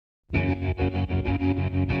So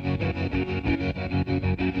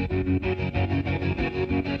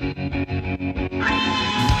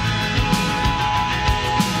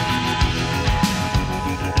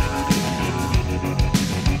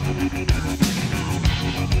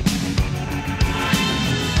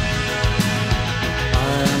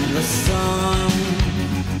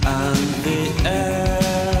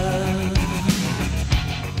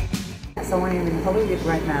I am in Hollywood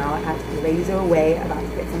right now at Laseraway, about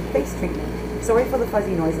to get some face treatment. Sorry for the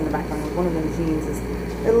fuzzy noise in the background. One of the machines is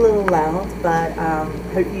a little loud, but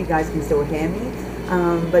hopefully you guys can still hear me.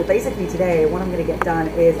 But basically today, what I'm going to get done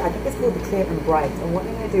is, I think it's called the Clear and Bright. And what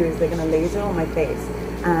they're going to do is they're going to laser on my face,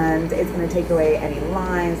 and it's going to take away any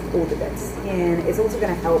lines, all the dead skin. It's also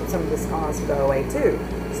going to help some of the scars go away too.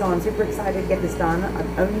 So I'm super excited to get this done.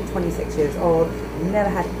 I'm only 26 years old. Never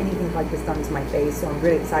had anything like this done to my face, so I'm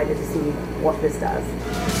really excited to see what this does.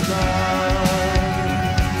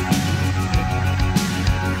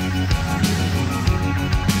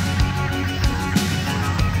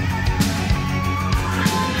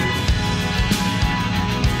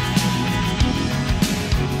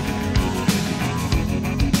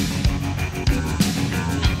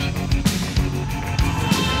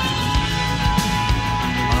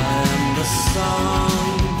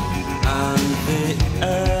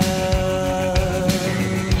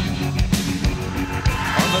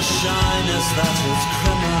 Shyness that is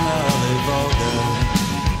criminally vulgar.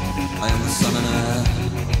 I am the sun and air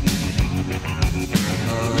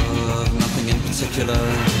of nothing in particular.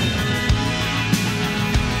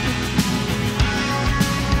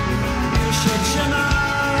 You should know,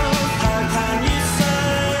 how can you say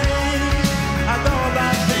I go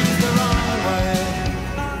about things the wrong way?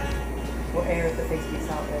 What area of the face do you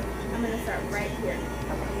start with? I'm going to start right here.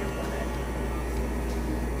 Okay. Your forehead.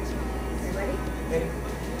 Are you ready? Ready?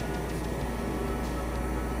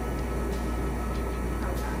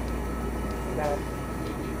 So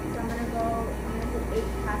I'm gonna put 8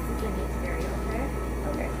 passes in each area, okay?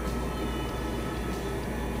 Okay.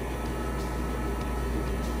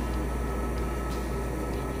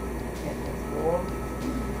 Get this warm.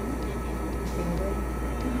 Tingly.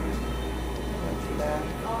 Not too bad.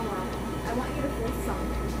 All normal. I want you to feel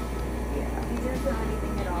something. Yeah. If you didn't feel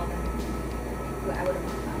anything at all, then I wouldn't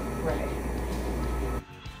want that. Right.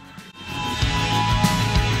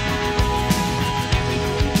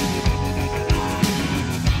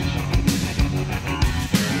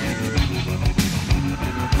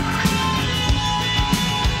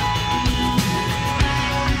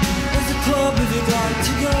 If you'd like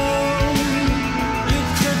to go, you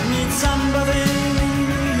could meet somebody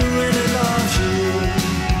who really loves you.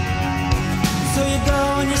 So you go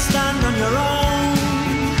and you stand on your own,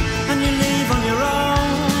 and you leave on your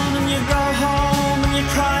own, and you go home and you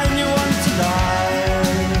cry and you want to die.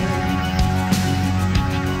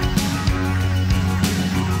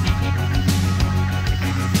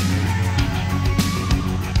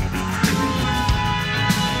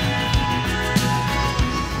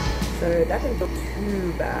 So that didn't feel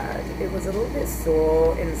too bad. It was a little bit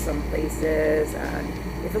sore in some places, and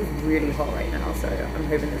it feels really hot right now, so I'm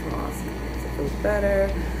hoping this mask makes it feel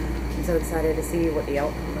better. I'm so excited to see what the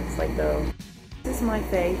outcome looks like though. This is my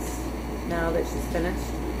face now that she's finished.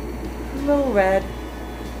 A little red,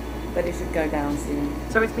 but it should go down soon.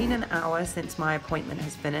 So it's been an hour since my appointment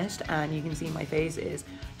has finished, and you can see my face is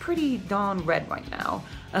pretty darn red right now.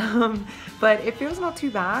 But it feels not too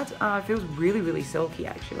bad. It feels really silky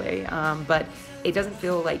actually, but it doesn't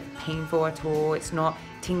feel like painful at all. It's not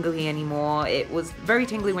tingly anymore. It was very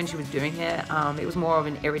tingly when she was doing it. It was more of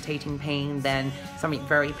an irritating pain than something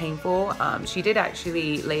very painful. She did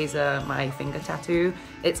actually laser my finger tattoo.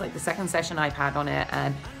 It's like the second session I've had on it,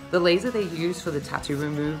 and the laser they use for the tattoo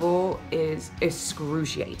removal is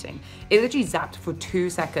excruciating. It literally zapped for 2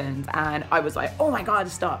 seconds, and I was like, oh my god,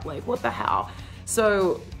 stop, like what the hell?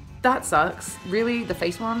 So that sucks. Really, the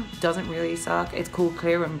face one doesn't really suck. It's called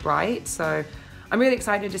Clear and Bright, so I'm really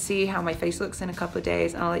excited to see how my face looks in a couple of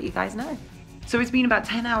days, and I'll let you guys know. So it's been about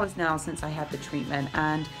 10 hours now since I had the treatment,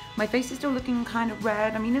 and my face is still looking kind of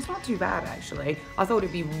red. I mean, it's not too bad actually. I thought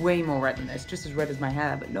it'd be way more red than this, just as red as my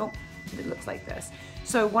hair, but nope, it looks like this.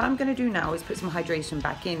 So what I'm gonna do now is put some hydration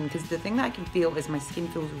back in, because the thing that I can feel is my skin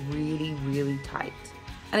feels really tight.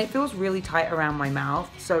 And it feels really tight around my mouth,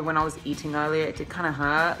 so when I was eating earlier, it did kind of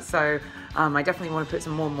hurt, so I definitely want to put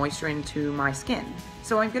some more moisture into my skin.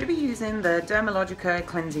 So I'm going to be using the Dermalogica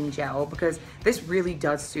Cleansing Gel, because this really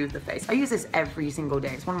does soothe the face. I use this every single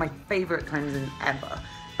day. It's one of my favorite cleansers ever.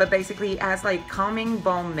 But basically it has like calming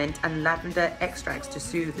balm mint and lavender extracts to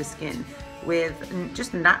soothe the skin with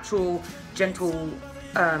just natural, gentle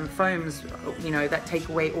foams, you know, that take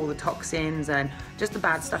away all the toxins and just the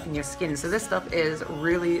bad stuff in your skin. So this stuff is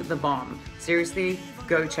really the bomb. Seriously,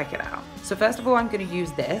 go check it out. So first of all, I'm going to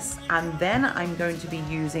use this, and then I'm going to be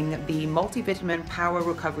using the multivitamin power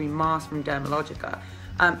recovery mask from Dermalogica.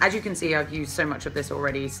 As you can see, I've used so much of this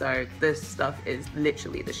already, so this stuff is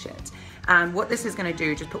literally the shit. And what this is going to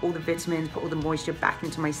do, just put all the vitamins, put all the moisture back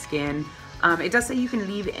into my skin. It does say you can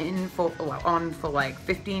leave it in for, well, on for like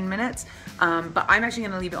 15 minutes, but I'm actually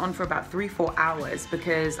going to leave it on for about 3-4 hours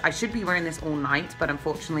because I should be wearing this all night, but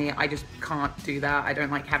unfortunately I just can't do that. I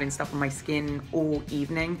don't like having stuff on my skin all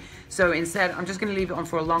evening. So instead, I'm just going to leave it on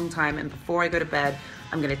for a long time, and before I go to bed,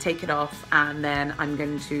 I'm going to take it off, and then I'm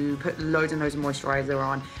going to put loads and loads of moisturizer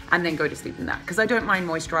on and then go to sleep in that. Because I don't mind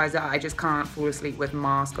moisturizer, I just can't fall asleep with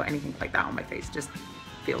mask or anything like that on my face. Just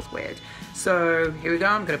feels weird. So here we go.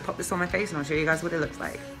 I'm going to pop this on my face and I'll show you guys what it looks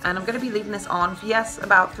like. And I'm going to be leaving this on for, yes,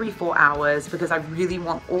 about 3-4 hours because I really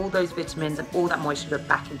want all those vitamins and all that moisture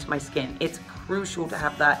back into my skin. It's crucial to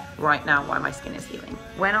have that right now while my skin is healing.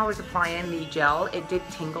 When I was applying the gel, it did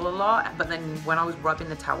tingle a lot, but then when I was rubbing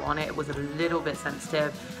the towel on it, it was a little bit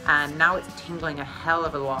sensitive, and now it's tingling a hell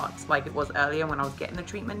of a lot like it was earlier when I was getting the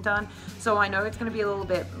treatment done. So I know it's going to be a little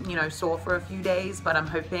bit, you know, sore for a few days, but I'm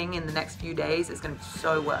hoping in the next few days it's going to be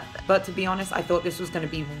so worth it. But to be honest, I thought this was going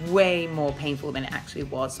to be way more painful than it actually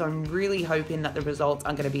was, so I'm really hoping that the results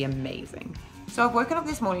are going to be amazing. So I've woken up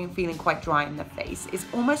this morning feeling quite dry in the face. It's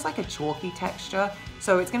almost like a chalky texture,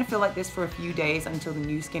 so it's going to feel like this for a few days until the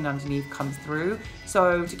new skin underneath comes through.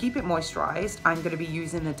 So to keep it moisturized, I'm going to be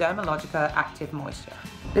using the Dermalogica Active Moisture.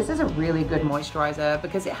 This is a really good moisturizer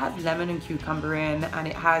because it has lemon and cucumber in, and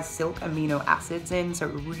it has silk amino acids in, so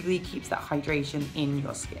it really keeps that hydration in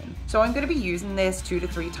your skin. So I'm going to be using this 2 to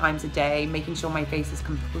 3 times a day, making sure my face is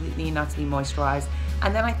completely and utterly moisturized.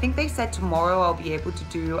 And then I think they said tomorrow I'll be able to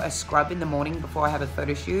do a scrub in the morning before I have a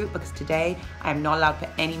photo shoot, because today I am not allowed to put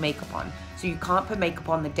any makeup on. So you can't put makeup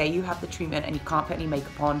on the day you have the treatment, and you can't put any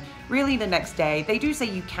makeup on really the next day. They do say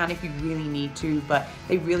you can if you really need to, but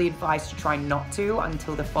they really advise to try not to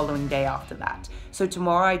until the following day after that. So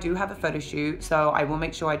tomorrow I do have a photo shoot, so I will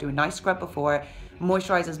make sure I do a nice scrub before,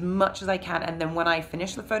 moisturize as much as I can, and then when I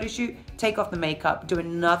finish the photo shoot, take off the makeup, do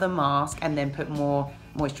another mask, and then put more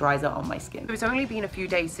moisturizer on my skin. It's only been a few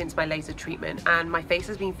days since my laser treatment, and my face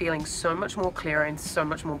has been feeling so much more clearer and so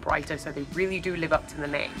much more brighter, so they really do live up to the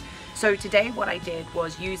name. So today what I did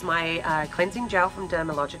was use my cleansing gel from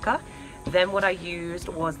Dermalogica. Then what I used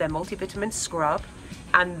was their multivitamin scrub,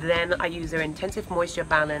 and then I used their intensive moisture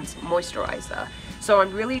balance moisturizer. So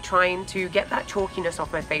I'm really trying to get that chalkiness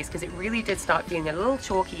off my face, because it really did start feeling a little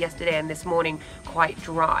chalky yesterday and this morning quite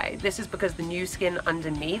dry. This is because the new skin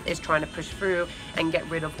underneath is trying to push through and get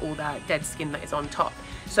rid of all that dead skin that is on top.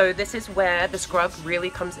 So this is where the scrub really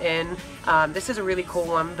comes in. This is a really cool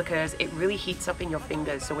one because it really heats up in your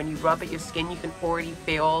fingers. So when you rub at your skin, you can already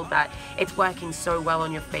feel that it's working so well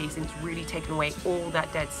on your face, and it's really taken away all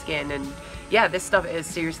that dead skin. And yeah, this stuff is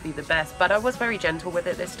seriously the best. But I was very gentle with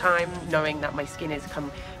it this time, knowing that my skin has come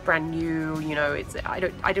brand new. You know, I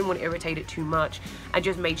didn't want to irritate it too much. I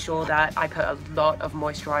just made sure that I put a lot of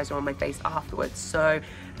moisturizer on my face afterwards. So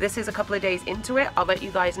this is a couple of days into it. I'll let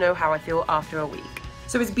you guys know how I feel after a week.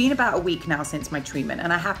 So it's been about a week now since my treatment,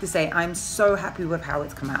 and I have to say I'm so happy with how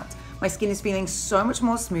it's come out. My skin is feeling so much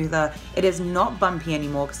more smoother. It is not bumpy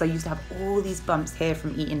anymore, because I used to have all these bumps here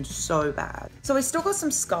from eating so bad. So I still got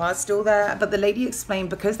some scars still there, but the lady explained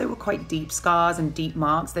because they were quite deep scars and deep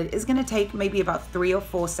marks, that it's gonna take maybe about 3 or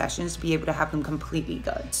 4 sessions to be able to have them completely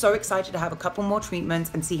go. So excited to have a couple more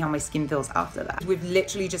treatments and see how my skin feels after that. With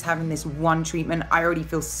literally just having this one treatment, I already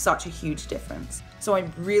feel such a huge difference. So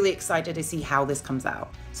I'm really excited to see how this comes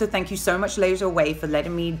out. So thank you so much, Laseraway, for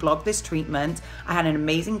letting me blog this treatment. I had an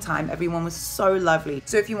amazing time. Everyone was so lovely.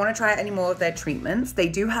 So if you want to try out any more of their treatments, they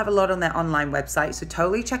do have a lot on their online website. So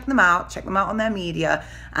totally check them out on their media.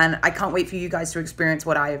 And I can't wait for you guys to experience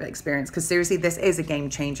what I have experienced, because seriously, this is a game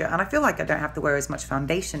changer. And I feel like I don't have to wear as much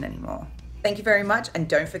foundation anymore. Thank you very much. And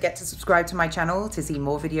don't forget to subscribe to my channel to see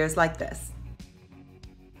more videos like this.